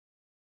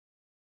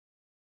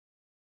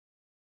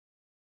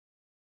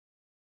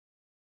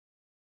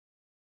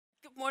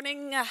Good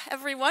morning,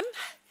 everyone.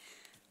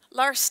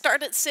 Lars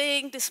started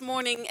saying this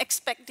morning,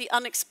 expect the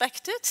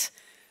unexpected.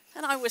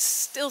 And I was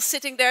still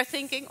sitting there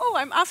thinking, oh,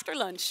 I'm after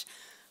lunch.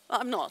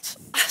 Well, I'm not.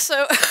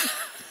 So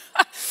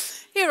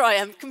here I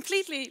am,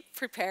 completely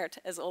prepared,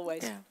 as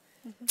always.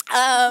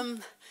 Yeah.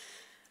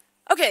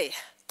 Okay,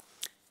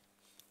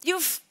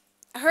 you've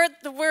heard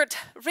the word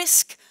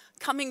risk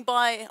coming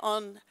by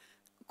on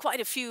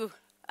quite a few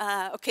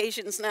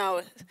occasions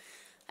now.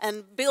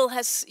 And Bill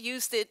has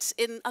used it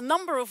in a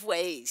number of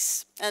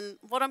ways. And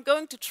what I'm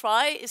going to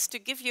try is to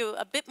give you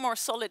a bit more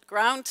solid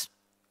ground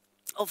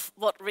of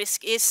what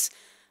risk is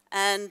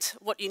and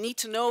what you need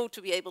to know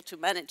to be able to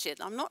manage it.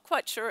 I'm not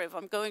quite sure if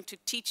I'm going to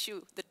teach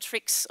you the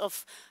tricks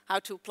of how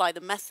to apply the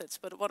methods,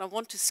 but what I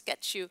want to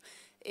sketch you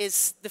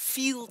is the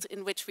field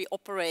in which we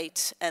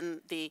operate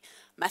and the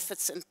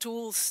methods and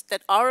tools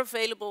that are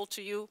available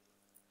to you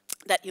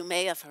that you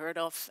may have heard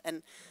of,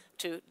 and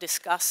to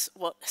discuss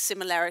what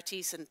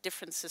similarities and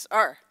differences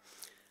are.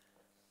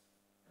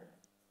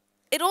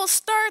 It all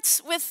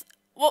starts with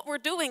what we're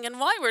doing and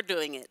why we're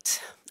doing it.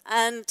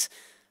 And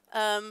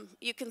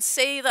you can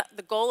say that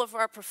the goal of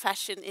our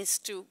profession is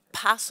to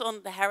pass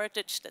on the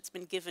heritage that's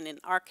been given in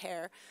our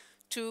care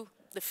to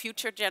the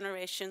future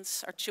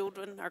generations, our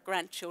children, our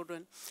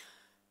grandchildren.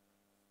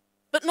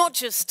 But not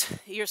just,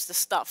 here's the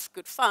stuff,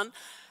 good fun.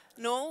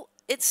 No,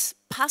 it's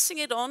passing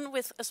it on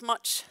with as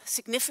much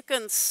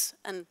significance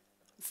and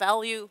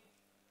value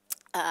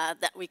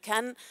that we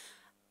can,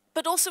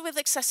 but also with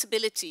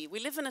accessibility. We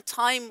live in a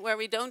time where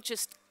we don't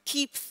just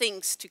keep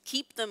things to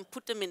keep them,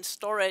 put them in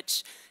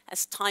storage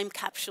as time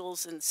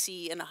capsules and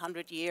see in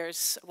 100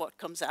 years what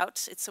comes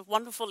out. It's a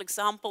wonderful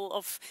example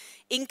of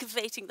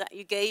incubating that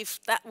you gave.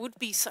 That would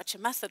be such a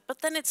method,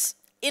 but then it's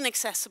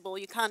inaccessible,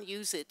 you can't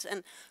use it.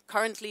 And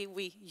currently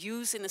we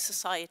use in a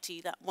society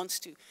that wants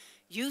to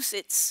use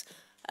its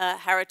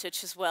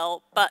heritage as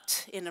well,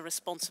 but in a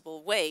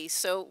responsible way.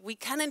 So we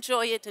can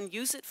enjoy it and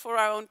use it for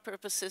our own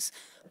purposes,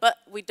 but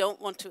we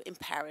don't want to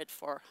impair it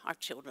for our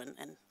children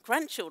and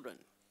grandchildren.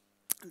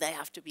 They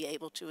have to be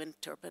able to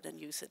interpret and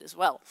use it as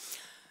well.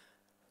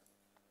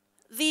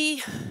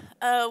 The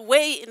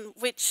way in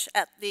which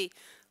at the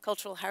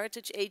Cultural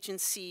Heritage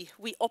Agency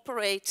we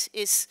operate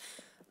is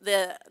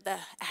the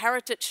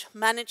heritage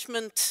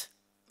management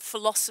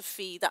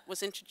philosophy that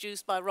was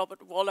introduced by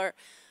Robert Waller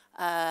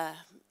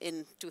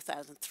in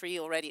 2003,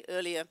 already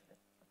earlier.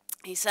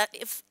 He said,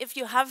 if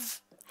you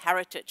have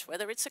heritage,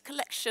 whether it's a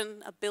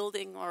collection, a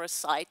building, or a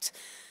site,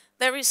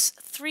 there is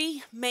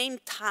three main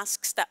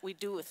tasks that we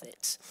do with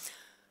it.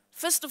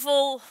 First of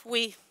all,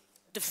 we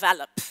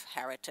develop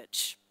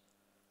heritage.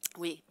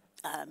 We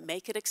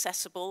make it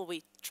accessible.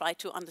 We try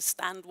to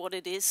understand what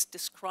it is,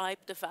 describe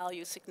the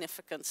value,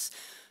 significance,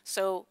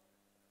 so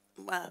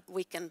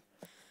we can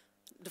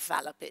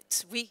develop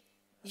it. We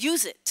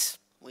use it.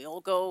 We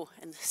all go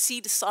and see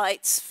the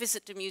sites,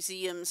 visit the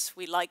museums.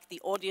 We like the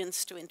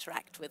audience to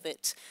interact with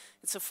it.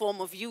 It's a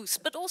form of use,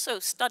 but also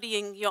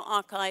studying your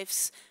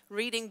archives,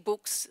 reading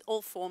books,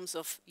 all forms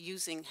of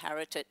using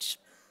heritage.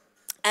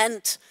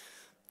 And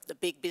the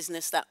big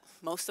business that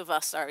most of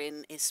us are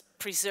in is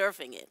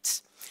preserving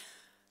it.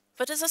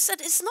 But as I said,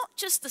 it's not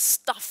just the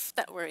stuff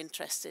that we're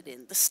interested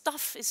in. The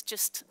stuff is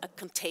just a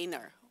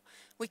container.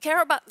 We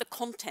care about the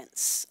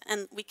contents,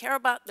 and we care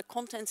about the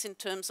contents in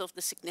terms of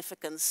the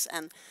significance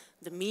and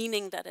the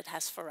meaning that it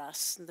has for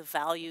us and the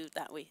value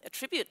that we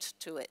attribute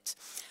to it.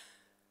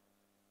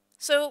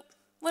 So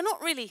we're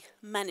not really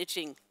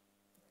managing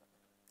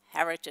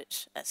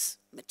heritage as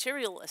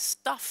material, as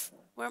stuff.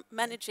 We're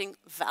managing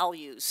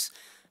values.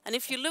 And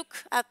if you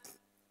look at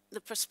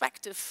the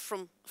perspective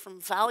from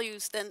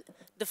values, then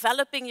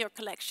developing your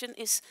collection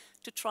is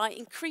to try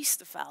increase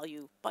the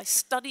value by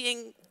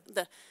studying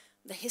the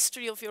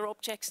history of your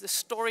objects, the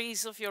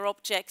stories of your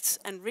objects,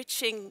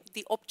 enriching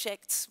the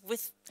objects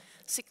with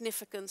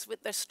significance,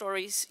 with their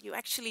stories. You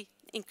actually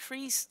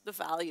increase the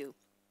value.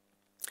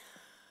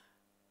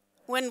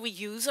 When we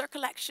use our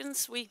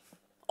collections, we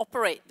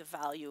operate the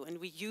value, and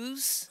we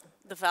use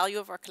the value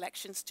of our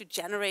collections to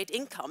generate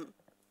income,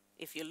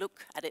 if you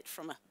look at it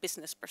from a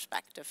business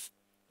perspective.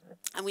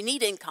 And we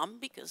need income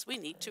because we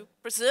need to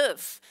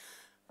preserve,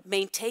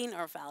 maintain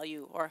our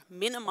value, or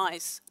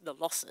minimize the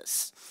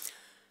losses.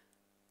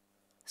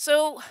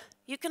 So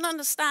you can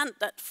understand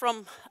that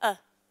from a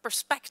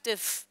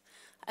perspective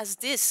as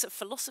this, a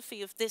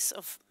philosophy of this,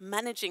 of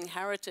managing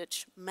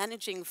heritage,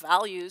 managing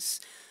values,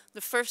 the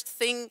first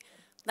thing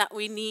that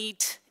we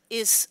need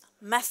is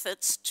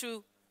methods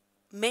to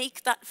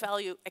make that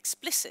value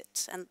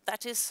explicit. And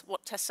that is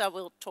what Tessa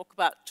will talk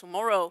about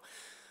tomorrow,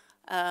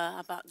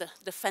 about the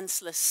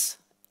defenseless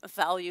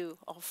value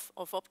of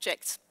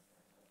objects.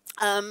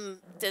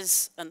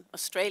 There's an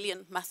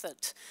Australian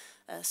method,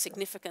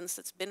 significance,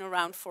 that's been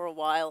around for a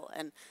while,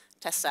 and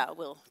Tessa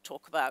will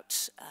talk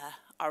about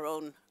our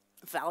own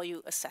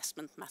value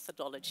assessment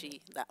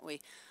methodology that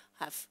we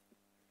have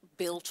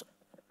built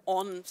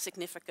on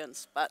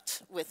significance,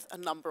 but with a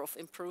number of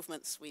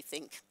improvements, we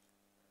think.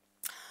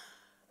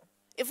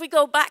 If we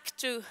go back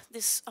to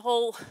this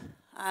whole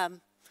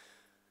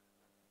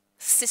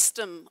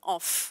system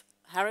of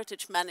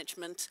heritage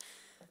management,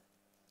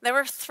 there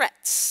are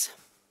threats,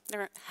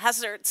 there are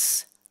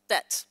hazards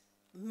that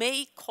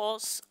may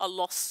cause a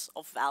loss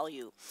of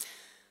value.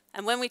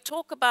 And when we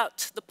talk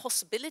about the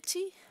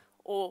possibility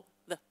or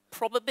the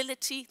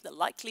probability, the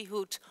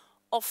likelihood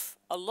of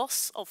a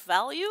loss of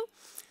value,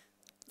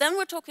 then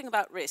we're talking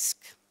about risk.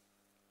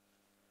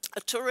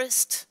 A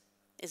tourist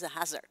is a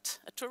hazard.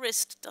 A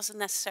tourist doesn't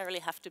necessarily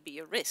have to be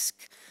a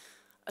risk.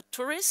 A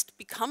tourist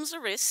becomes a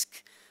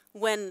risk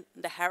when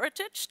the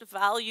heritage, the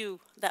value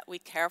that we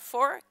care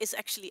for, is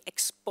actually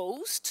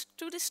exposed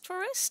to this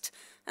tourist,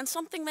 and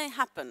something may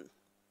happen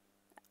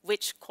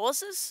which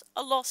causes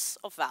a loss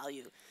of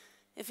value.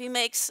 If he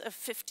makes a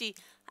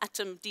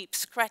 50-atom deep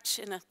scratch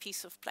in a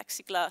piece of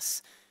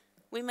plexiglass,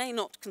 we may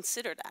not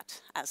consider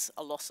that as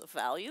a loss of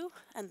value,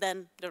 and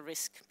then the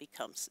risk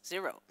becomes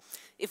zero.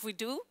 If we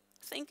do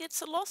think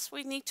it's a loss,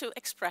 we need to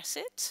express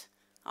it.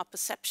 Our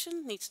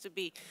perception needs to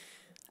be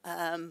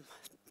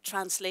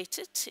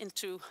translated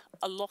into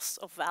a loss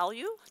of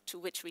value to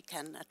which we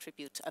can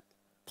attribute a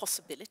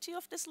possibility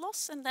of this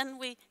loss, and then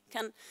we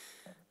can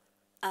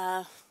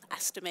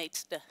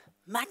estimate the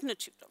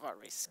magnitude of our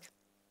risk.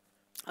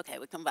 Okay,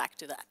 we come back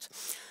to that.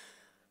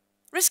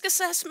 Risk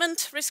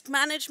assessment, risk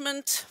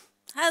management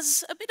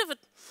has a bit of a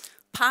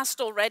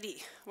past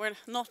already. We're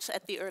not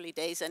at the early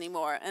days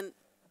anymore, and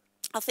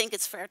I think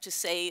it's fair to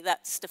say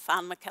that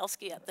Stefan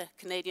Mikulski at the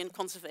Canadian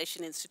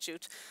Conservation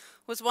Institute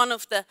was one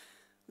of the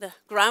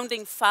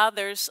grounding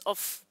fathers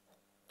of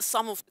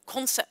some of the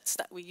concepts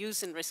that we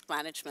use in risk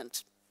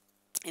management.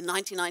 In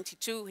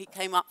 1992, he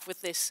came up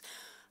with this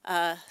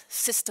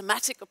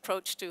systematic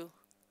approach to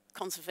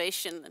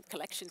conservation and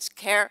collections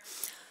care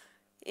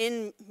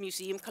in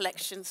museum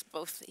collections.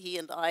 Both he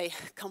and I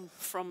come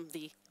from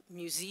the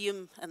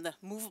museum and the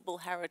movable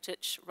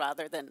heritage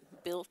rather than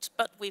built,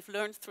 but we've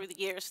learned through the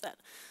years that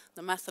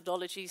the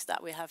methodologies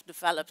that we have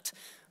developed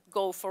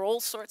go for all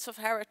sorts of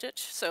heritage.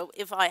 So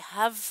if I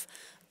have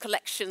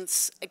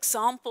collections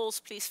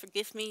examples, please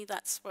forgive me,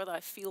 that's what I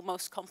feel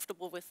most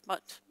comfortable with,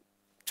 but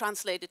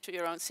translate it to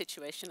your own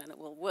situation and it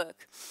will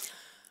work.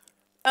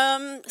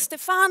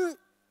 Stefan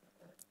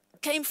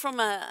came from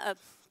a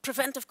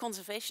preventive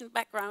conservation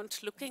background,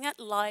 looking at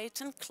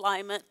light and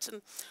climate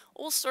and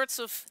all sorts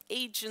of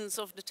agents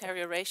of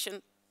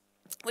deterioration,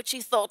 which he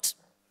thought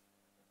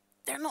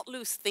they're not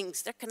loose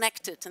things, they're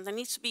connected, and there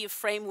needs to be a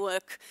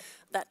framework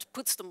that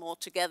puts them all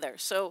together.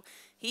 So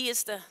he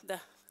is the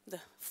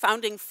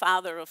founding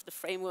father of the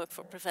framework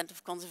for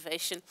preventive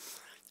conservation,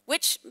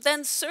 which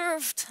then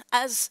served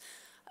as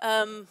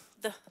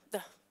the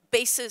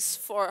basis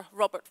for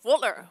Robert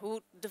Waller,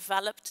 who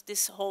developed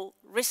this whole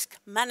risk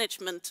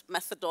management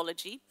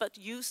methodology, but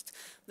used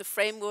the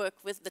framework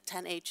with the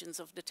 10 agents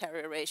of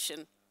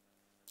deterioration.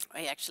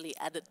 I actually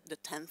added the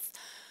 10th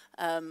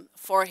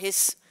for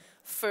his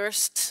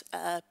first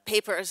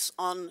papers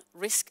on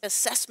risk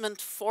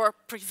assessment for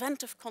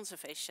preventive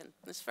conservation.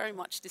 There's very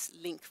much this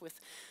link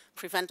with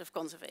preventive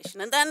conservation.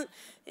 And then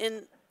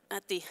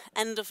at the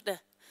end of the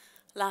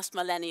last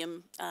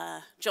millennium,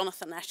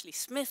 Jonathan Ashley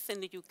Smith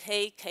in the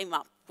UK came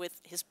up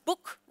with his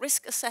book,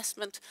 Risk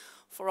Assessment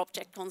for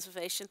Object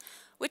Conservation,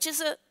 which is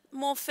a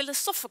more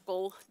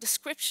philosophical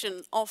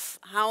description of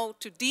how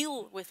to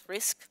deal with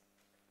risk,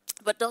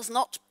 but does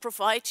not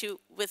provide you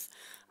with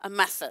a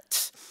method.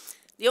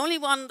 The only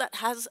one that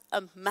has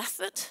a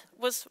method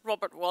was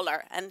Robert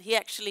Waller, and he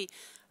actually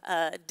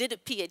did a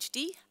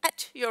PhD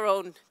at your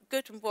own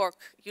Gothenburg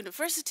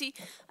University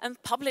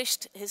and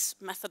published his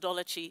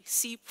methodology,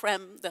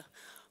 CPREM, the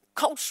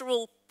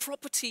Cultural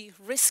Property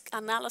Risk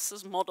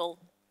Analysis Model,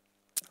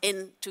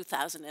 in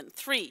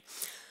 2003.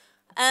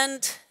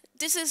 And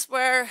this is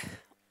where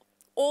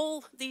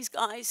all these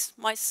guys,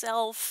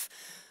 myself,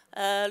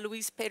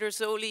 Louise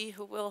Pedersoli,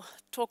 who will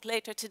talk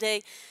later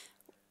today,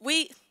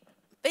 we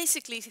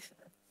basically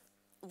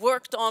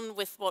worked on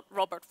with what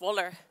Robert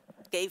Waller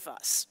gave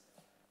us.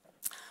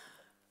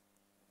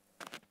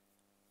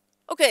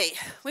 Okay,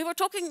 we were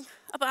talking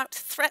about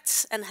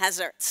threats and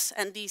hazards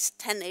and these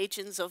 10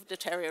 agents of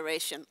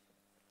deterioration.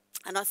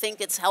 And I think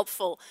it's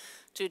helpful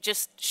to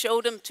just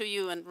show them to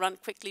you and run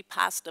quickly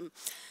past them.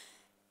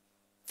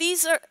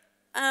 These are,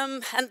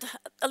 and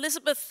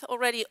Elizabeth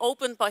already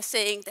opened by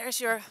saying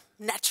there's your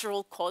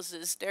natural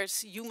causes,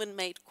 there's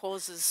human-made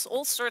causes,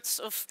 all sorts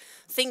of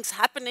things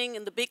happening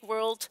in the big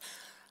world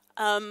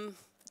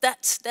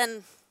that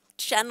then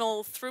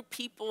channel through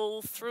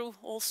people, through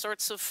all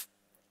sorts of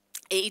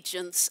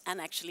agents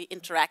and actually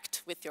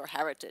interact with your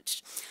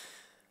heritage.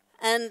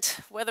 And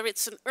whether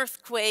it's an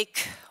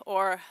earthquake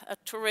or a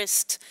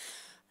tourist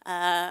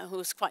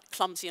who's quite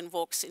clumsy and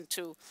walks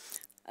into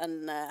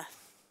a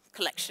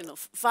collection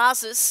of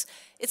vases,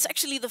 it's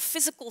actually the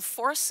physical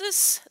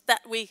forces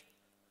that we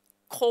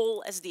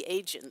call as the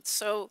agent.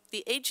 So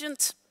the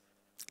agent,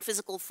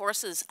 physical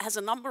forces, has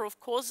a number of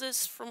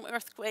causes, from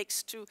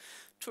earthquakes to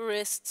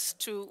tourists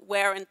to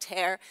wear and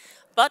tear,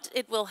 but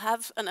it will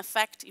have an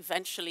effect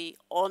eventually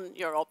on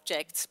your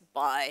objects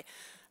by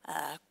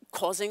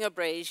causing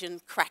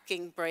abrasion,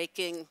 cracking,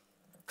 breaking,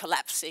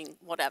 collapsing,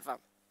 whatever.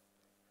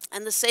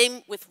 And the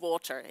same with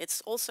water.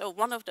 It's also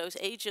one of those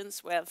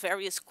agents where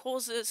various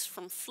causes,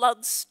 from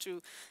floods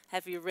to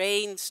heavy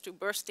rains to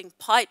bursting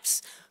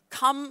pipes,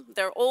 come.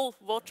 They're all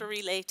water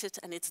related,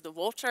 and it's the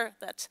water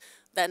that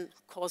then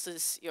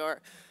causes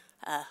your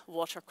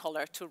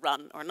watercolor to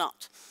run or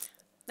not.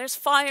 There's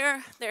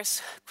fire,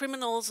 there's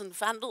criminals and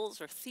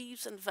vandals, or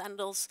thieves and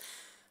vandals,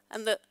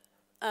 and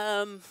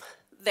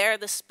there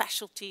the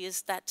specialty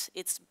is that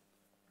it's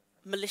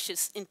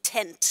malicious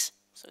intent.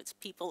 So it's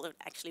people that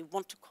actually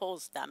want to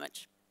cause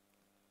damage.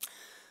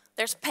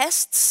 There's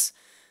pests.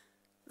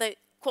 They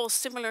cause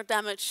similar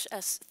damage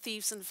as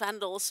thieves and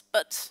vandals,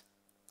 but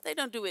they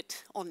don't do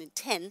it on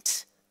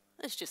intent.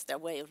 It's just their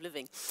way of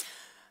living.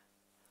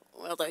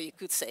 Although you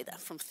could say that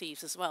from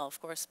thieves as well,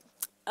 of course.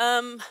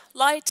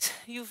 Light,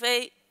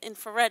 UV,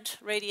 infrared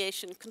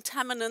radiation,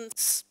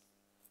 contaminants,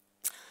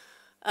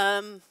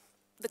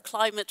 the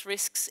climate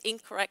risks,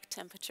 incorrect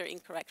temperature,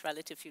 incorrect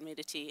relative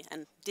humidity,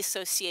 and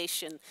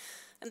dissociation.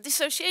 And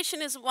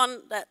dissociation is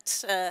one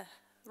that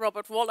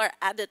Robert Waller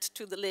added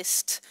to the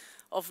list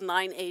of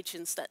 9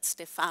 agents that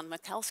Stefan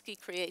Mikulski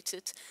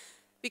created.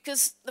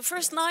 Because the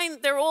first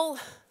 9, they're all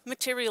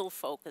material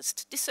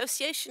focused.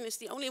 Dissociation is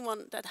the only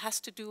one that has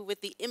to do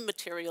with the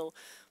immaterial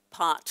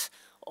part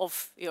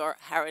of your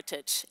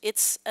heritage.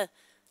 It's a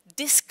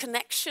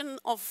disconnection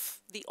of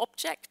the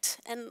object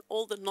and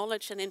all the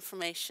knowledge and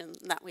information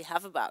that we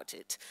have about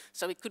it.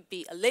 So it could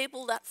be a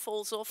label that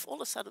falls off.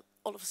 All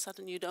of a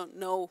sudden you don't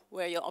know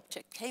where your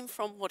object came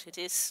from, what it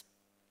is.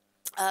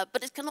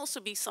 But it can also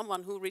be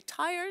someone who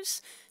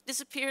retires,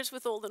 disappears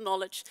with all the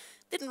knowledge,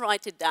 didn't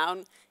write it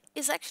down,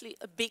 is actually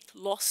a big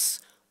loss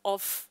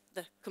of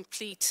the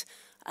complete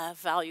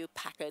value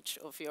package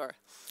of your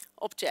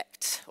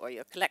object or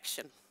your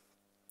collection.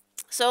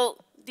 So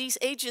these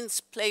agents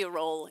play a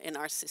role in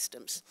our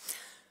systems.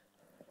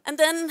 And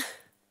then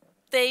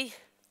they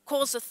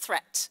cause a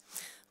threat.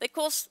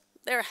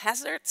 They're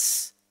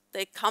hazards.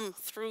 They come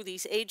through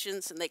these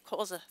agents and they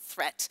cause a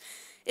threat.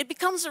 It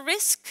becomes a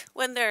risk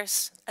when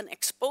there's an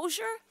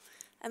exposure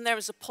and there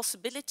is a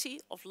possibility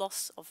of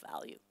loss of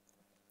value.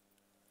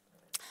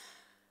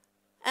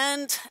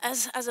 And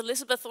as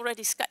Elizabeth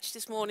already sketched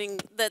this morning,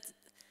 that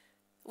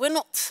we're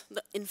not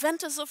the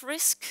inventors of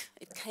risk.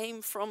 It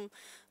came from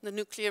the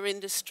nuclear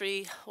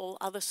industry, all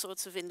other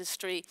sorts of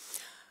industry.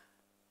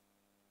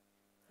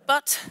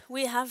 But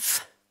we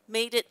have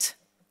made it,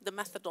 the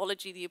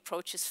methodology, the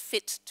approach is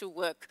fit to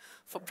work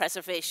for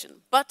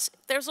preservation. But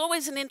there's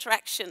always an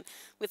interaction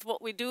with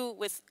what we do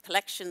with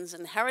collections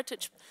and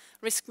heritage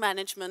risk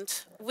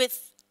management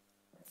with,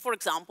 for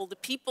example, the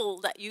people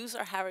that use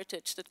our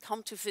heritage, that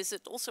come to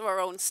visit, also our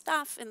own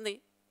staff in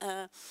the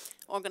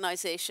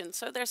organization.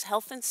 So there's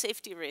health and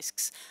safety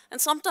risks. And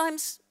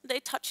sometimes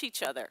they touch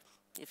each other.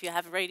 If you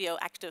have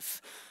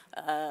radioactive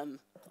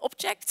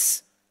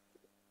objects,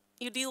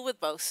 you deal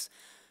with both.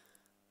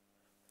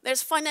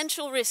 There's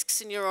financial risks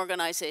in your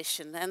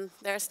organization, and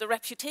there's the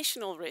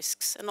reputational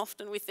risks. And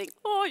often we think,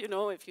 oh, you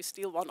know, if you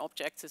steal one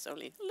object, there's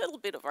only a little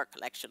bit of our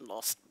collection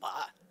lost.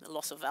 Bah, the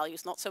loss of value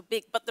is not so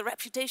big. But the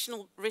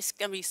reputational risk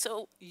can be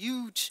so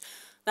huge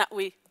that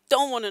we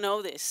don't want to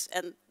know this.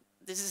 And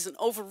this is an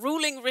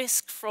overruling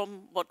risk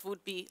from what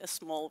would be a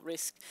small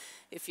risk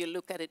if you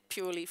look at it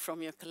purely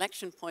from your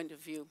collection point of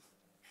view.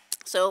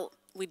 So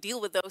we deal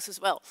with those as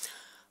well.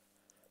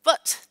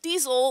 But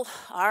these all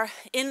are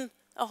in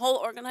a whole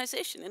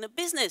organization, in a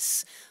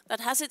business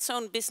that has its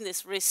own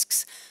business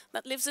risks,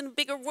 that lives in a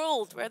bigger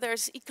world where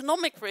there's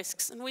economic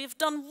risks. And we've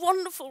done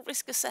wonderful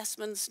risk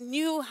assessments,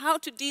 knew how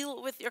to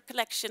deal with your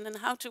collection and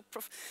how to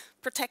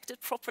protect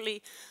it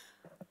properly.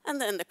 And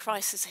then the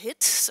crisis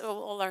hit,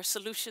 so all our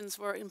solutions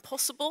were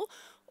impossible,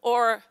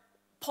 or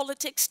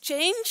politics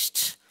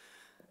changed,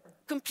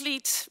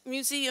 complete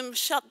museum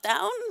shut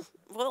down.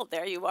 Well,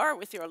 there you are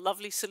with your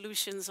lovely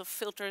solutions of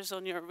filters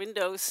on your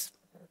windows.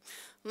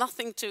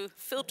 Nothing to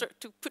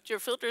put your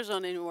filters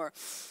on anymore.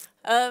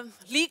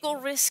 Legal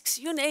risks,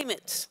 you name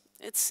it.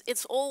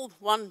 It's all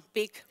one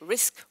big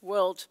risk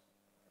world.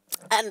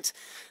 And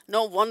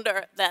no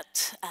wonder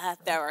that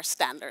there are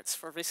standards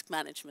for risk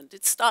management.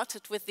 It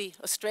started with the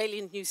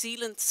Australian-New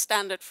Zealand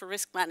standard for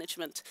risk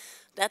management.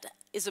 That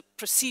is a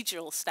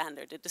procedural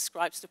standard. It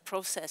describes the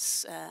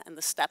process and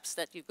the steps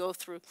that you go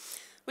through,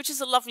 which is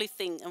a lovely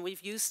thing. And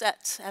we've used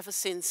that ever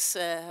since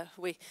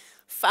we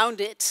found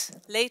it.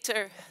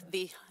 Later,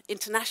 the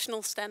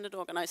International Standard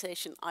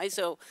Organization,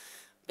 ISO,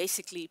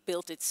 basically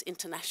built its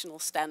international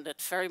standard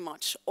very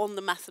much on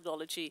the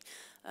methodology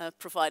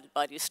provided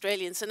by the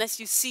Australians. And as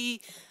you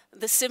see,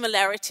 the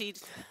similarity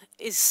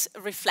is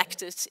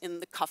reflected in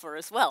the cover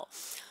as well.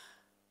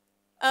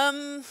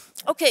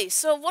 Okay,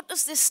 so what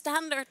does this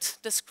standard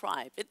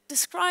describe? It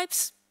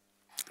describes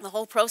the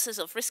whole process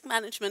of risk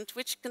management,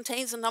 which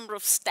contains a number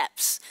of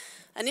steps.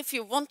 And if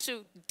you want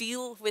to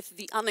deal with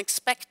the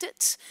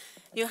unexpected,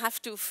 you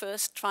have to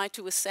first try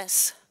to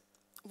assess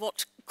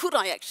what could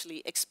I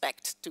actually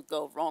expect to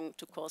go wrong,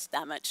 to cause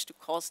damage, to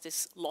cause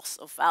this loss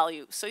of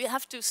value. So you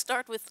have to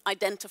start with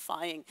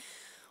identifying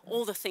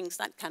all the things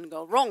that can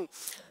go wrong.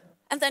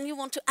 And then you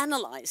want to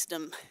analyze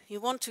them.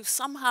 You want to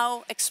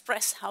somehow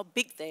express how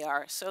big they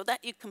are so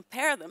that you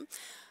compare them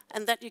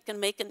and that you can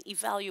make an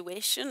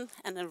evaluation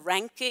and a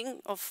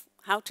ranking of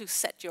how to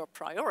set your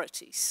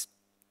priorities.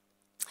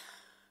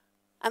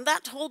 And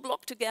that whole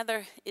block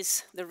together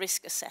is the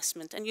risk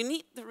assessment. And you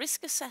need the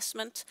risk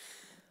assessment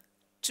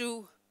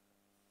to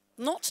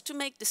not to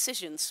make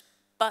decisions,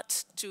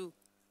 but to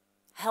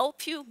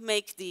help you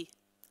make the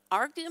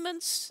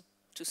arguments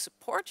to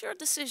support your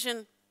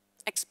decision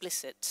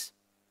explicit.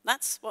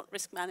 That's what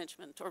risk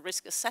management or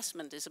risk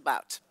assessment is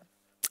about.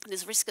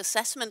 This risk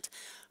assessment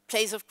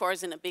plays, of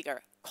course, in a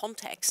bigger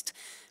context,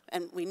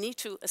 and we need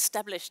to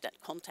establish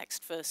that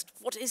context first.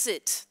 What is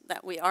it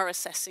that we are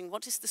assessing?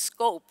 What is the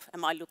scope?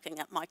 Am I looking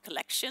at my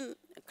collection,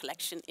 a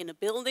collection in a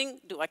building?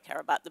 Do I care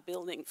about the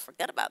building?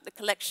 Forget about the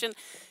collection.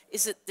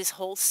 Is it this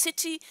whole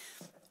city?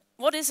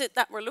 What is it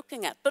that we're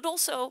looking at? But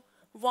also,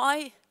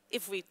 why,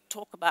 if we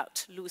talk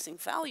about losing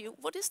value,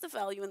 what is the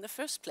value in the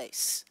first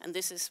place? And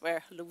this is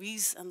where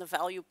Louise and the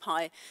value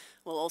pie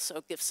will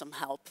also give some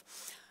help.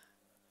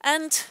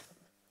 And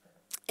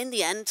in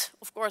the end,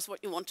 of course,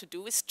 what you want to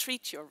do is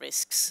treat your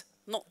risks.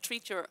 Not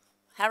treat your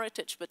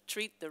heritage, but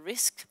treat the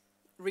risk,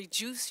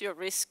 reduce your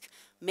risk,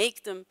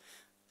 make them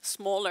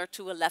smaller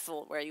to a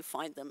level where you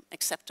find them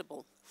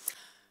acceptable.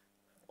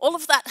 All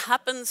of that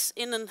happens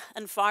in an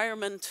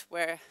environment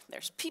where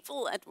there's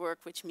people at work,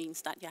 which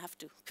means that you have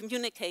to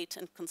communicate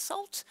and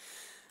consult,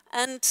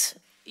 and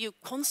you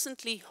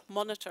constantly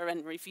monitor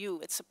and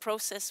review. It's a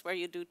process where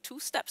you do 2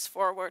 steps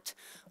forward,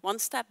 1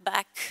 step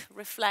back,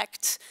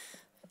 reflect,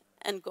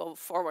 and go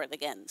forward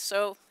again.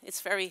 So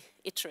it's very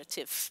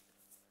iterative.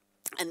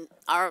 And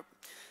our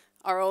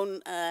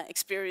own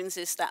experience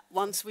is that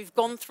once we've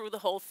gone through the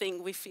whole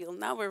thing, we feel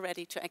now we're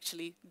ready to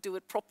actually do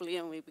it properly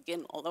and we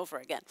begin all over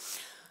again.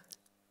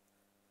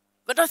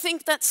 But I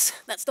think that's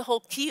the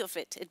whole key of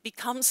it. It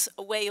becomes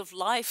a way of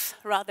life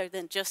rather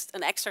than just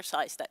an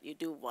exercise that you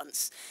do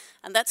once.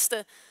 And that's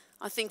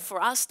I think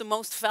for us, the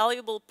most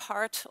valuable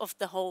part of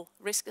the whole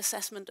risk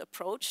assessment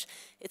approach.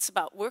 It's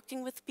about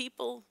working with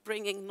people,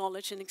 bringing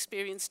knowledge and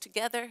experience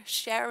together,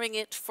 sharing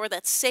it for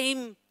that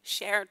same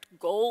shared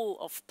goal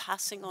of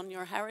passing on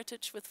your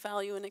heritage with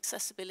value and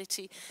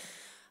accessibility.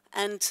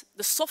 And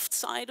the soft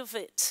side of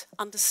it,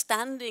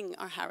 understanding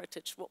our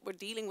heritage, what we're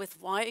dealing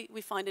with, why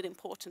we find it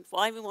important,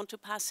 why we want to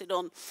pass it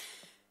on,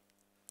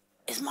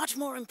 is much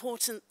more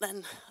important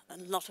than a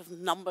lot of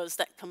numbers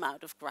that come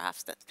out, of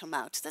graphs that come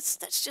out.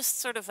 That's just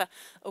sort of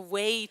a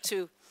way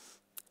to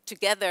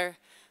together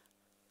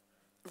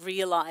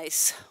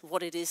realize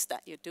what it is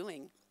that you're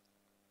doing.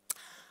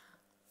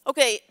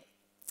 Okay,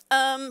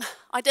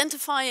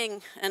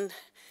 identifying and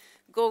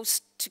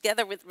goes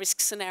together with risk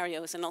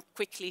scenarios, and I'll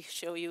quickly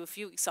show you a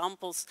few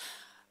examples.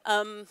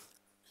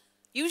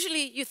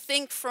 Usually you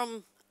think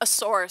from a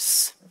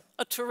source,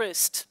 a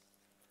tourist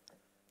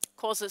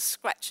causes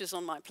scratches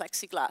on my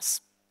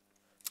plexiglass.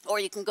 Or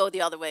you can go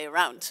the other way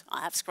around. I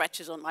have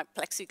scratches on my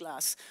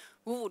plexiglass.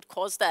 Who would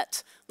cause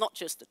that? Not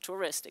just the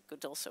tourist, it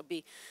could also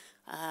be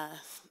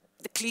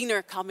the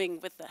cleaner coming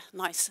with a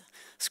nice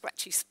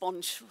scratchy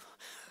sponge.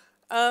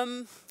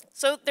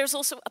 So there's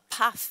also a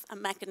path, a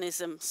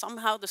mechanism.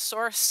 Somehow the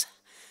source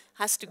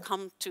has to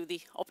come to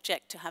the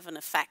object to have an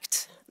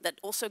effect. That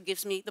also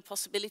gives me the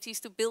possibilities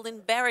to build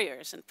in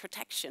barriers and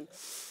protection.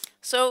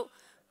 So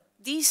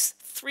these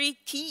 3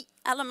 key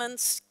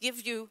elements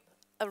give you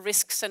a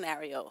risk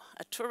scenario.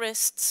 A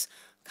tourist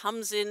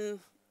comes in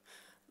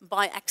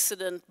by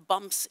accident,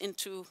 bumps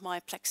into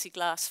my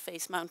plexiglass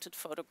face-mounted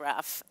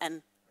photograph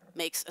and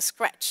makes a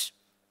scratch.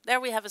 There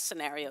we have a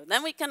scenario.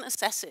 Then we can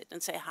assess it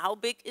and say, how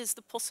big is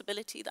the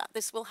possibility that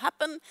this will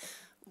happen?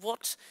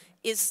 What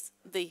is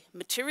the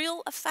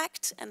material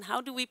effect, and how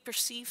do we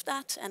perceive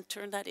that and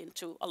turn that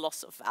into a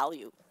loss of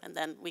value? And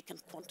then we can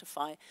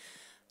quantify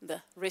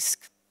the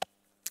risk.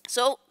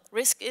 So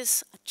risk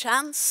is a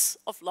chance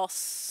of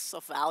loss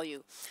of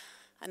value,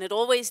 and it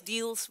always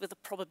deals with a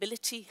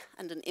probability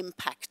and an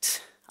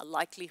impact, a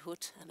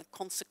likelihood and a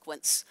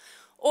consequence.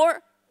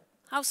 Or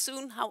how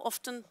soon, how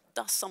often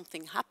does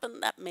something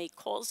happen that may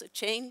cause a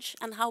change,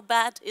 and how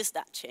bad is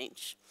that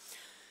change?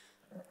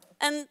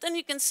 And then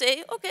you can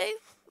say, okay,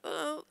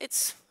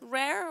 it's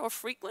rare or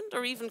frequent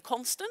or even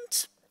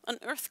constant, an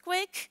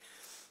earthquake,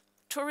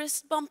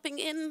 tourists bumping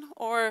in,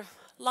 or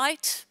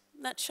light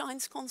that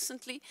shines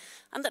constantly,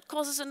 and that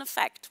causes an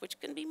effect, which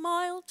can be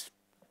mild,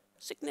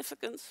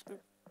 significant, or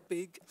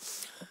big.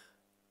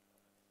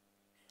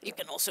 You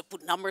can also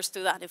put numbers to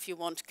that if you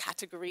want,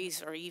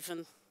 categories, or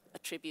even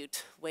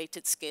attribute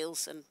weighted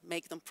scales and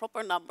make them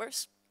proper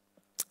numbers.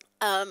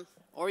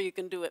 Or you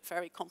can do it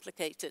very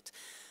complicated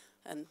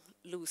and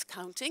lose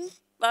counting.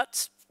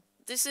 But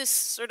this is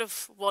sort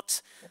of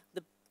what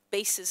the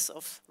basis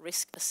of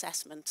risk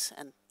assessment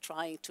and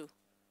trying to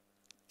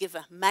give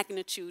a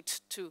magnitude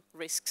to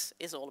risks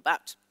is all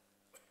about.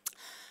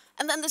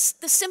 And then the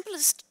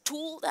simplest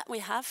tool that we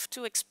have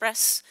to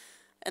express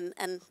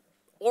and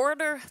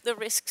order the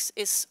risks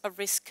is a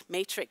risk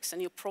matrix.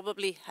 And you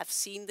probably have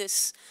seen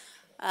this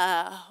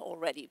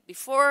already.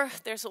 Before,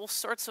 there's all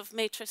sorts of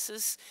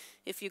matrices.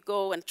 If you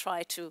go and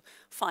try to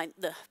find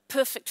the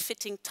perfect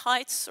fitting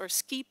tights or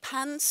ski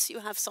pants, you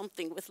have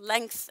something with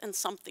length and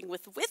something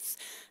with width,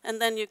 and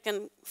then you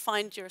can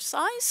find your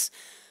size.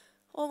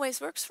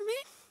 Always works for me.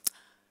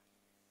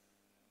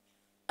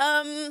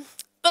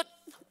 But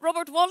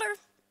Robert Waller,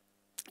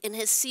 in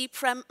his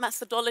C-Prem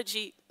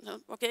methodology,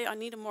 okay, I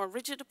need a more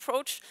rigid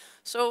approach,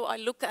 so I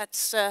look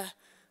at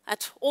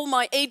all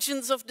my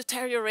agents of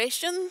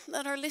deterioration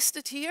that are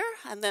listed here,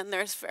 and then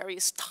there's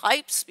various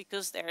types,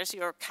 because there's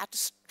your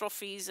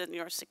catastrophes and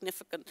your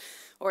significant,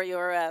 or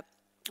your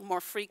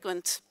more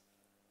frequent,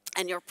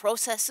 and your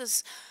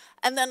processes.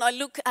 And then I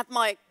look at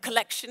my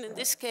collection in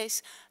this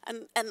case,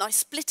 and I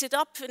split it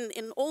up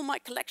in all my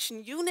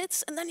collection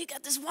units, and then you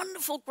get this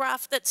wonderful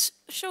graph that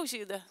shows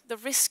you the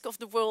risk of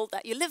the world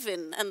that you live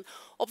in. And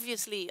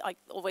obviously, I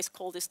always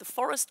call this the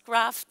forest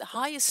graph. The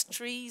highest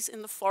trees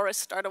in the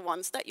forest are the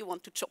ones that you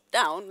want to chop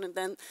down, and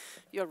then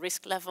your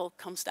risk level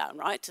comes down,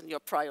 right? And your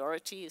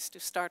priority is to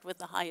start with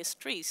the highest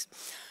trees.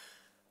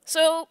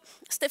 So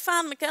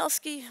Stefan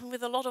Mikelski,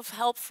 with a lot of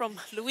help from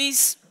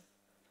Louise,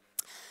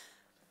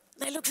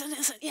 they looked at it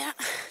and said, yeah,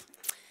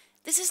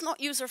 this is not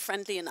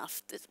user-friendly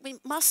enough. We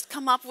must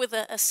come up with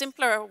a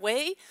simpler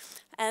way,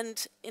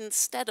 and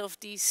instead of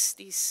this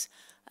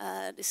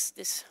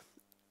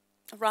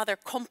rather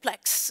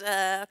complex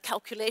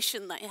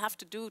calculation that you have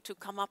to do to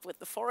come up with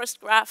the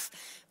forest graph,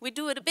 we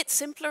do it a bit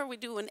simpler. We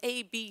do an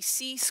A, B,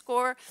 C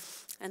score,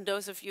 and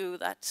those of you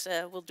that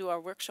will do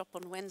our workshop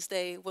on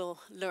Wednesday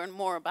will learn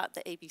more about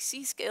the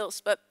ABC scales.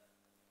 But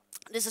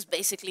this is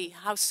basically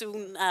how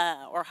soon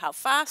or how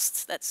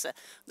fast, that's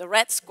the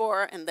red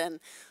score, and then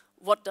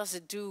what does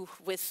it do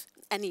with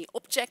any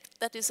object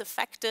that is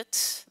affected.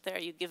 There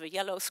you give a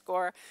yellow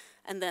score,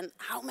 and then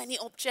how many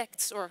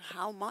objects or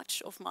how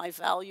much of my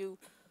value,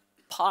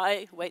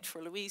 pi, wait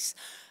for Louise,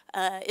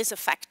 is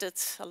affected,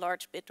 a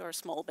large bit or a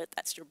small bit,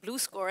 that's your blue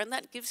score, and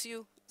that gives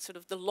you sort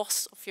of the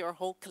loss of your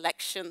whole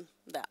collection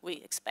that we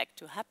expect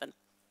to happen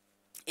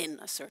in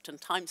a certain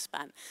time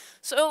span.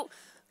 So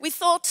we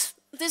thought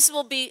this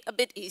will be a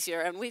bit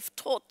easier, and we've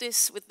taught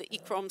this with the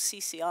ECROM,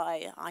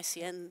 CCI,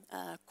 ICN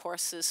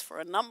courses for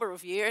a number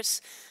of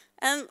years,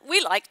 and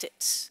we liked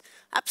it,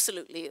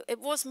 absolutely.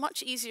 It was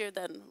much easier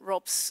than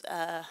Rob's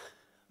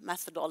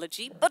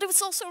methodology, but it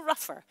was also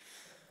rougher.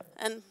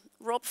 And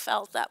Rob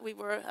felt that we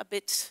were a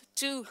bit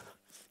too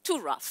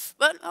rough,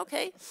 but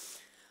okay.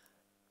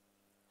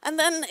 And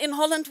then in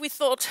Holland we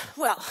thought,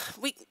 well,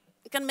 we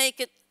can make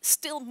it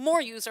still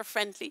more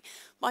user-friendly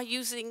by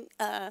using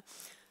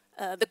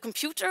the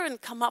computer and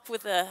come up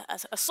with a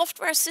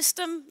software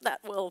system that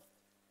will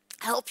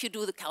help you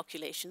do the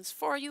calculations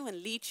for you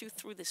and lead you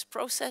through this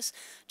process.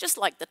 Just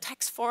like the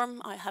tax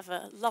form, I have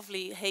a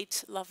lovely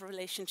hate-love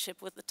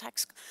relationship with the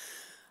tax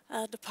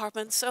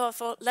department, so I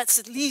thought let's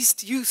at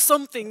least use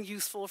something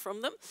useful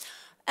from them.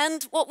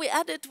 And what we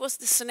added was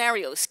the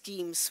scenario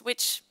schemes,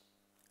 which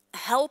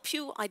help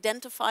you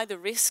identify the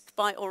risk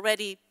by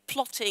already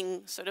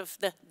plotting sort of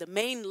the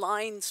main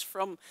lines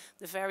from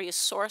the various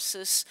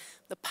sources,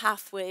 the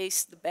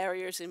pathways, the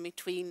barriers in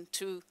between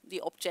to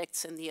the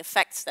objects and the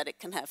effects that it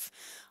can have.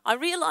 I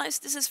realize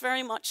this is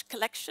very much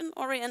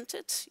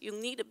collection-oriented.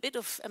 You'll need a bit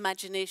of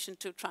imagination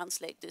to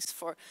translate this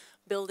for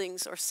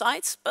buildings or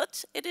sites,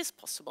 but it is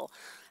possible.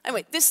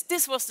 Anyway,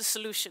 this was the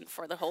solution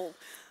for the whole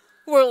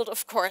world,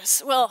 of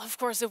course. Well, of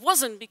course it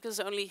wasn't, because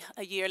only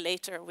a year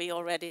later we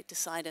already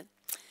decided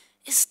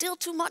it's still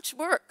too much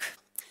work.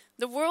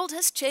 The world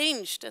has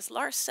changed, as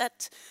Lars said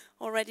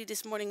already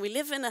this morning. We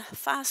live in a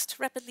fast,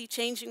 rapidly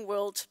changing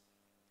world.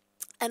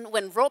 And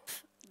when Rob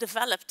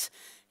developed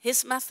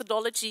his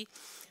methodology,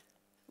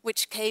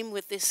 which came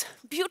with this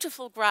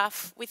beautiful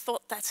graph, we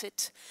thought that's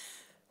it.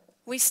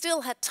 We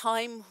still had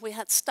time, we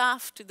had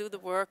staff to do the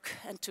work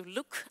and to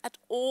look at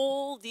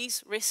all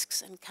these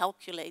risks and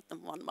calculate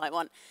them one by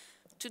one.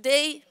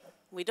 Today,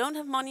 we don't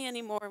have money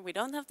anymore, we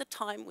don't have the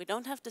time, we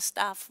don't have the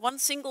staff. One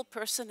single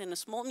person in a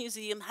small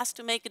museum has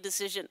to make a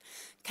decision,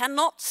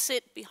 cannot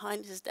sit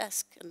behind his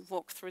desk and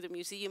walk through the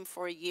museum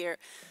for a year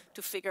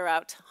to figure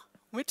out,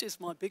 which is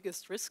my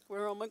biggest risk,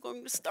 where am I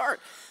going to start?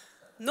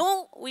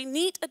 No, we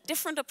need a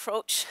different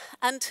approach.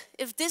 And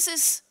if this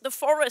is the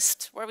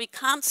forest where we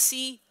can't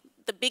see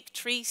the big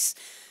trees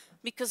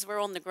because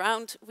we're on the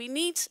ground, we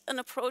need an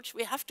approach.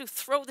 We have to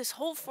throw this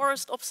whole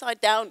forest upside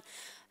down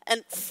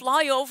and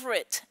fly over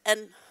it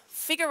and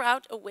figure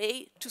out a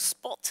way to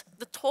spot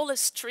the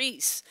tallest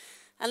trees.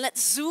 And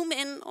let's zoom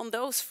in on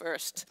those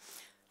first.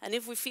 And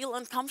if we feel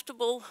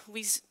uncomfortable,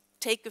 we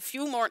take a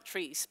few more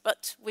trees.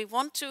 But we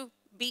want to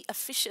be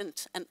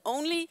efficient and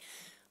only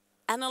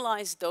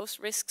analyze those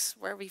risks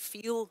where we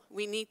feel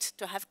we need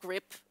to have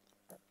grip,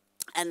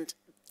 and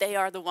they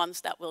are the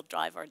ones that will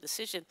drive our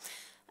decision.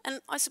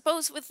 And I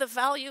suppose with the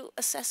value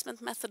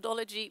assessment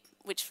methodology,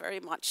 which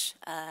very much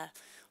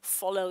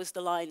follows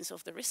the lines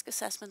of the risk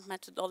assessment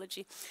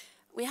methodology,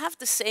 we have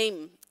the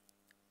same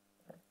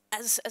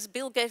as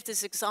Bill gave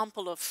this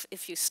example of,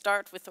 if you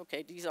start with,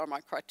 okay, these are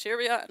my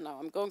criteria, and now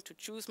I'm going to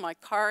choose my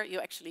car, you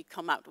actually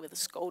come out with a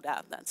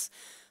Skoda.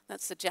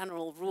 That's the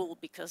general rule,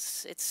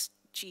 because it's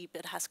cheap,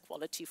 it has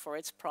quality for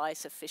its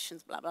price,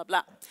 efficient, blah, blah,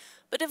 blah.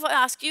 But if I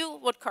ask you,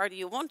 what car do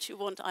you want? You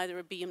want either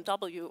a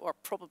BMW or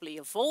probably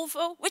a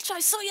Volvo, which I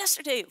saw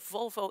yesterday.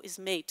 Volvo is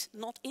made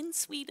not in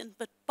Sweden,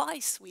 but by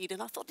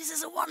Sweden. I thought, this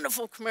is a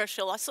wonderful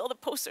commercial. I saw the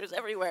posters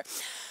everywhere.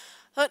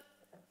 But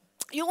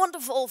you want a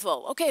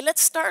Volvo. Okay,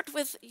 let's start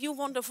with you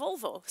want a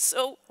Volvo.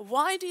 So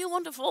why do you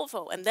want a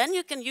Volvo? And then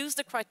you can use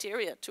the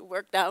criteria to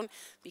work down,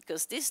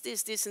 because this,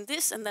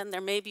 and then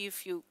there may be a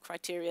few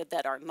criteria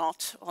that are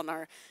not on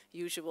our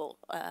usual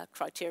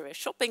criteria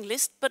shopping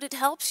list, but it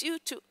helps you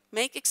to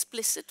make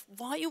explicit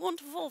why you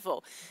want a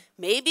Volvo.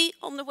 Maybe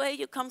on the way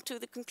you come to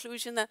the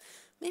conclusion that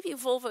maybe a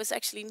Volvo is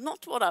actually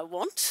not what I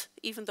want,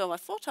 even though I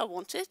thought I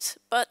wanted,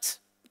 but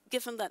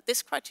given that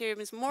this criterion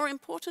is more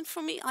important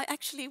for me, I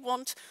actually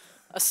want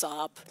a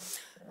Saab,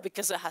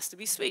 because it has to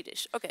be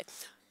Swedish. Okay,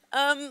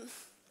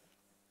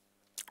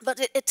 but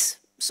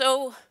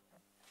so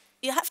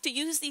you have to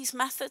use these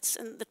methods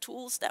and the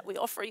tools that we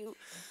offer you,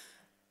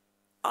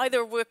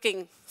 either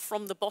working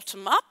from the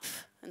bottom up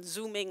and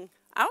zooming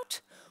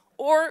out,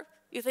 or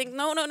you think,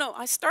 no,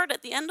 I start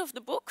at the end of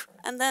the book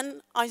and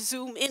then I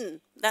zoom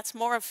in. That's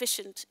more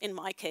efficient in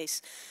my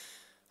case.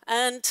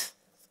 And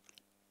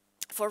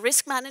for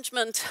risk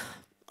management,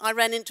 I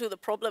ran into the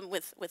problem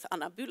with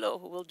Anna Bülow,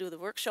 who will do the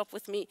workshop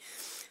with me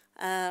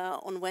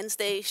on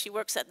Wednesday. She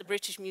works at the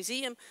British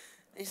Museum.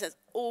 And she says,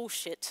 oh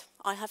shit,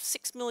 I have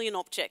 6 million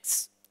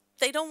objects.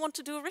 They don't want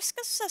to do a risk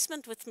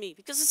assessment with me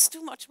because it's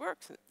too much work.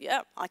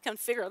 Yeah, I can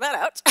figure that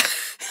out.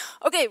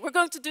 Okay, we're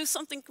going to do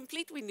something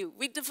completely new.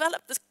 We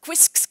developed this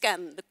QUISC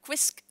scan,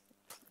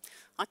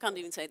 I can't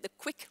even say it, the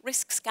quick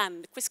risk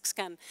scan, the QUISC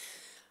scan.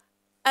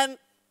 And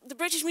the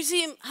British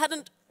Museum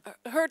hadn't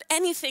heard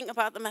anything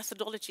about the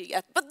methodology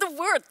yet, but the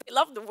word, they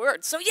love the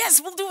word. So yes,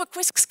 we'll do a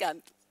QUISC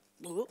scan.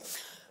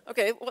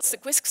 Okay, what's the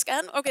QUISC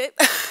scan? Okay,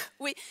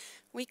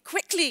 we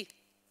quickly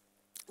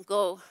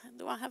go.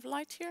 Do I have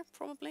light here?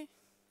 Probably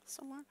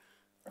somewhere.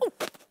 Oh,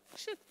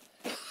 shit.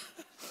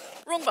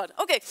 Wrong button.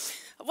 Okay,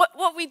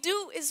 what we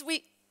do is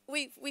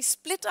we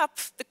split up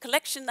the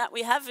collection that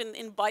we have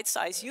in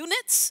bite-sized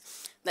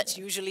units. That's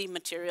usually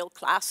material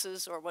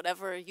classes or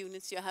whatever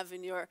units you have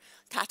in your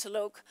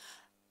catalog.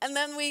 And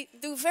then we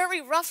do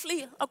very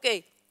roughly,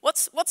 okay,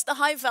 what's the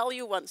high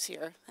value ones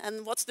here?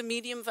 And what's the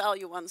medium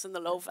value ones and the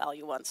low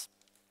value ones?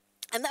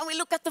 And then we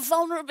look at the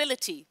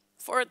vulnerability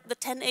for the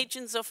 10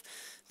 agents of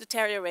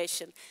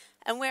deterioration.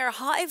 And where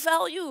high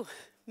value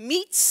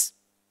meets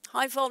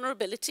high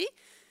vulnerability,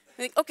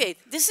 we think, okay,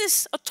 this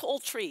is a tall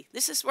tree.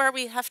 This is where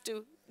we have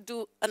to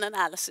do an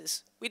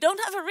analysis. We don't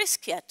have a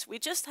risk yet. We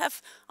just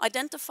have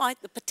identified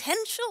the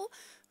potential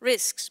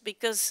risks,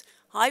 because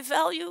high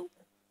value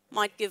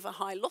might give a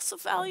high loss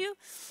of value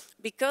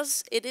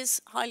because it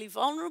is highly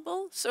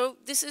vulnerable. So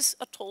this is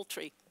a tall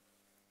tree.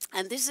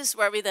 And this is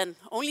where we then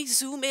only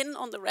zoom in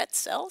on the red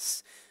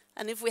cells.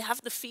 And if we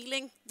have the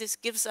feeling this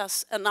gives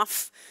us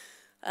enough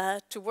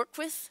to work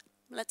with,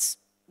 let's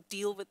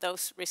deal with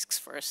those risks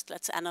first.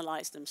 Let's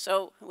analyze them.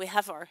 So we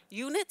have our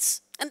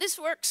units, and this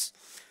works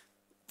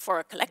for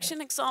a collection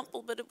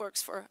example, but it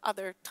works for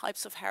other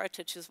types of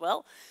heritage as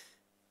well.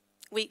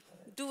 We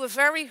do a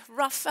very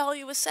rough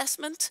value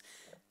assessment.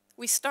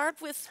 We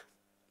start with,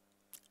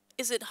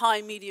 is it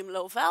high, medium,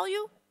 low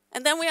value?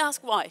 And then we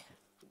ask why.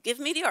 Give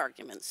me the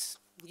arguments.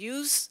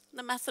 Use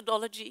the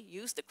methodology,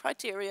 use the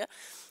criteria,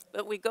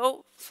 but we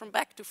go from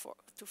back to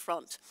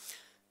front.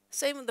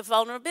 Same with the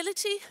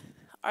vulnerability.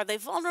 Are they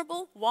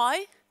vulnerable?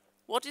 Why?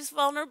 What is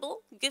vulnerable?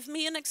 Give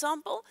me an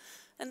example.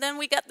 And then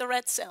we get the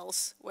red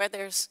cells, where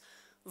there's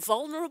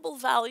vulnerable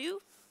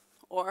value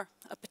or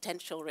a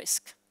potential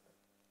risk.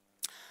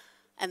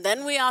 And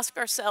then we ask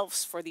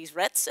ourselves, for these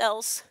red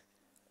cells,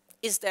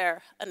 is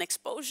there an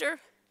exposure?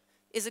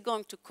 Is it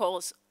going to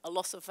cause a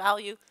loss of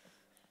value?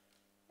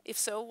 If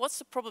so, what's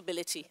the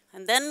probability?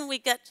 And then we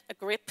get a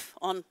grip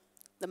on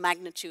the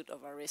magnitude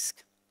of our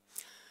risk.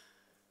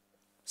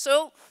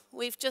 So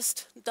we've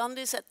just done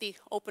this at the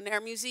Open Air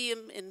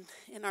Museum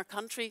in our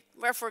country,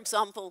 where, for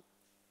example,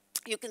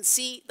 you can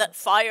see that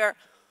fire,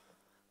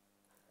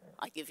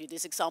 I give you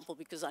this example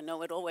because I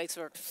know it always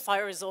works,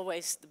 fire is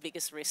always the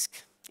biggest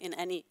risk in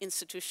any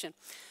institution.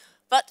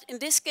 But in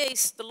this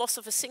case, the loss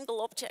of a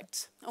single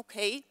object,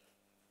 okay,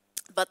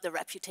 but the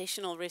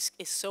reputational risk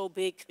is so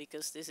big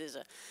because this is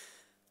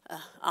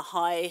a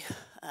high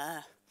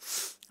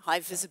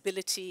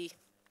visibility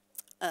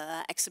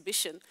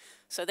exhibition,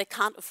 so they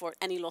can't afford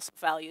any loss of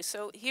value.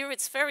 So here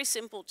it's very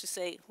simple to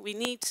say we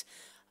need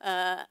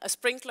a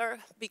sprinkler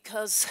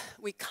because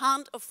we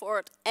can't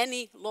afford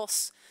any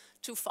loss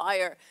to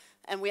fire,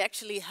 and we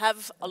actually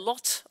have a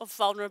lot of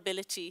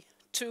vulnerability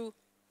to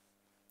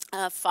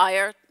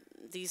fire.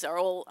 These are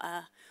all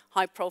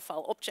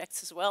high-profile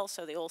objects as well,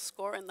 so they all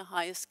score in the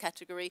highest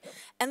category.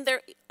 And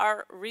there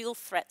are real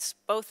threats,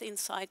 both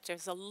inside.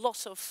 There's a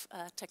lot of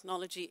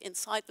technology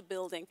inside the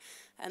building,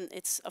 and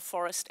it's a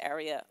forest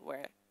area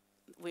where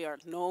we are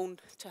known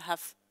to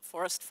have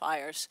forest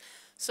fires.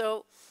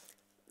 So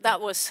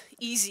that was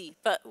easy,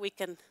 but we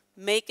can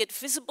make it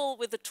visible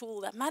with a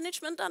tool that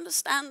management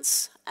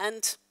understands,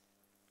 and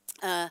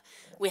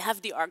we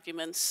have the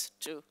arguments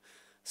to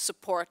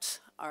support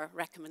our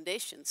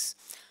recommendations.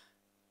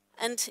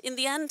 And in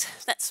the end,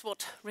 that's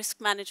what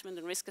risk management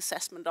and risk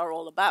assessment are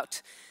all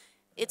about.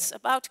 It's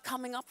about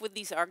coming up with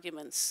these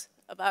arguments,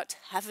 about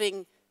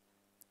having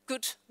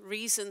good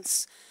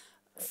reasons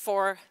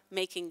for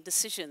making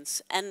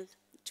decisions, and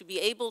to be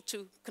able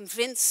to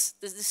convince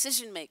the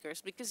decision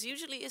makers, because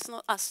usually it's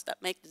not us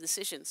that make the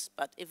decisions,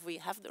 but if we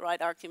have the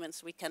right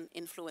arguments, we can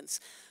influence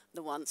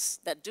the ones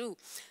that do.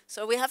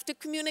 So we have to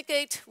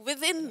communicate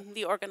within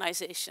the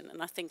organization,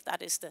 and I think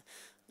that is the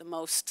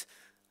most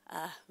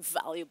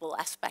valuable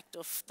aspect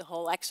of the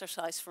whole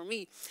exercise for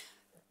me.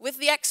 With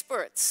the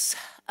experts,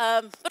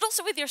 but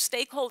also with your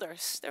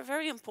stakeholders. They're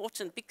very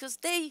important because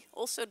they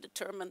also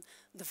determine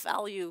the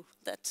value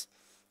that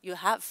you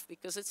have,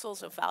 because it's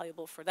also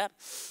valuable for them.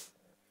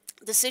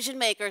 Decision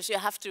makers, you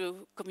have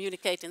to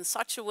communicate in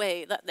such a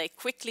way that they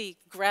quickly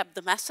grab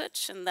the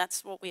message, and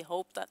that's what we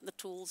hope that the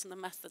tools and the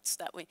methods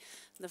that we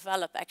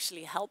develop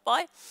actually help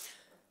by.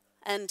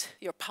 And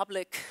your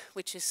public,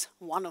 which is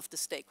one of the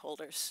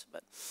stakeholders.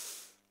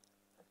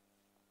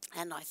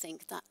 And I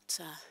think that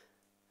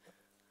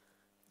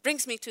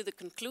brings me to the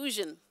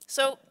conclusion.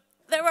 So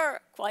there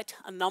are quite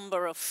a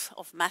number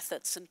of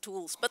methods and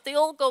tools, but they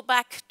all go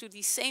back to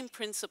the same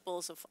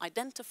principles of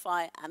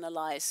identify,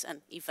 analyze,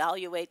 and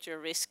evaluate your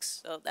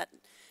risks so that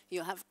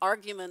you have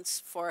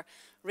arguments for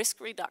risk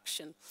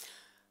reduction.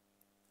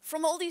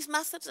 From all these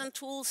methods and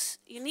tools,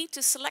 you need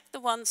to select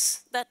the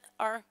ones that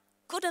are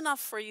good enough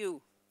for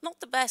you. Not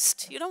the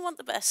best. You don't want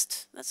the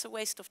best. That's a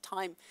waste of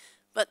time.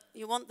 But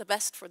you want the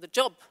best for the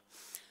job.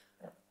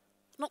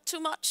 Not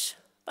too much,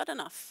 but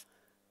enough.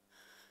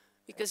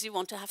 Because you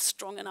want to have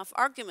strong enough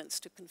arguments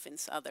to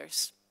convince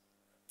others.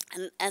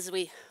 And as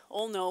we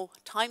all know,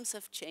 times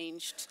have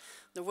changed.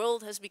 The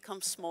world has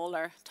become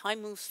smaller.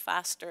 Time moves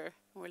faster.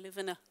 We live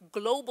in a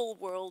global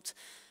world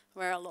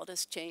where a lot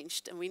has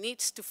changed. And we need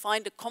to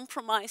find a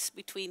compromise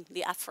between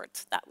the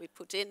effort that we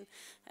put in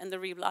and the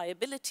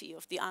reliability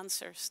of the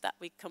answers that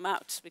we come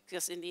out.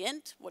 Because in the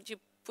end, what you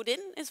put in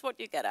is what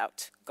you get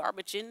out.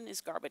 Garbage in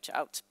is garbage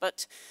out.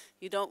 But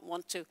you don't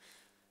want to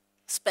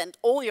spend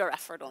all your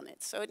effort on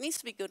it. So it needs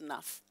to be good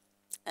enough.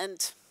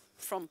 And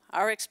from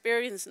our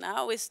experience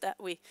now is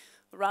that we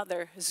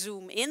rather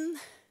zoom in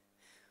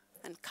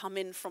and come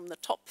in from the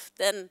top,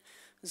 then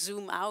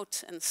zoom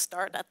out and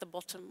start at the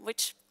bottom,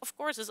 which of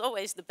course is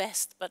always the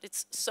best, but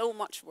it's so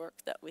much work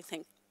that we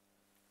think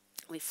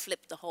we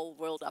flip the whole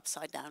world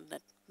upside down.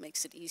 That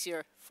makes it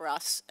easier for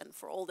us and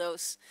for all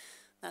those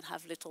that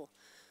have little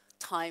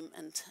time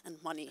and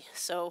money.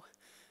 So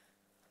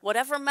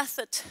whatever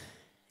method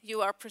you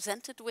are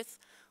presented with,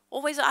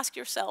 always ask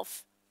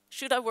yourself,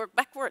 should I work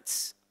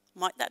backwards?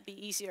 Might that be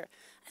easier?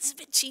 It's a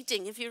bit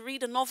cheating. If you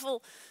read a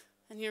novel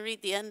and you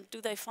read the end,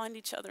 do they find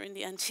each other in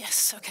the end?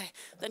 Yes, okay.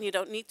 Then you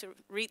don't need to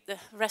read the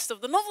rest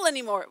of the novel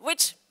anymore,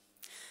 which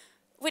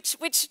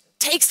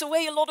takes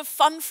away a lot of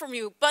fun from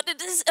you, but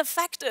it is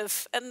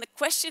effective. And the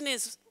question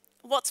is,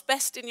 what's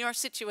best in your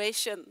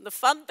situation? The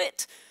fun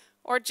bit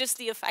or just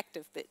the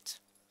effective bit?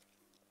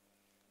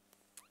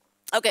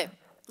 Okay,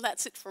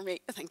 that's it for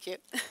me. Thank you.